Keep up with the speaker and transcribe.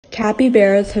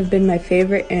Capybaras have been my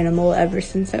favorite animal ever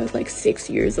since I was like 6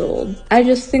 years old. I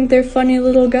just think they're funny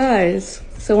little guys.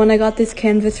 So when I got this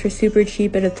canvas for super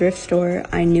cheap at a thrift store,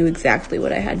 I knew exactly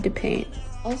what I had to paint.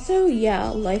 Also, yeah,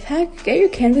 life hack, get your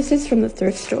canvases from the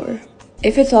thrift store.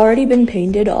 If it's already been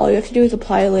painted, all you have to do is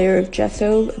apply a layer of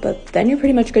gesso, but then you're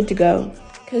pretty much good to go.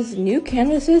 Because new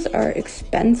canvases are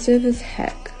expensive as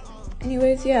heck.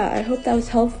 Anyways, yeah, I hope that was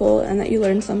helpful and that you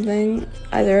learned something,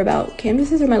 either about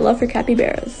canvases or my love for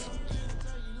capybaras.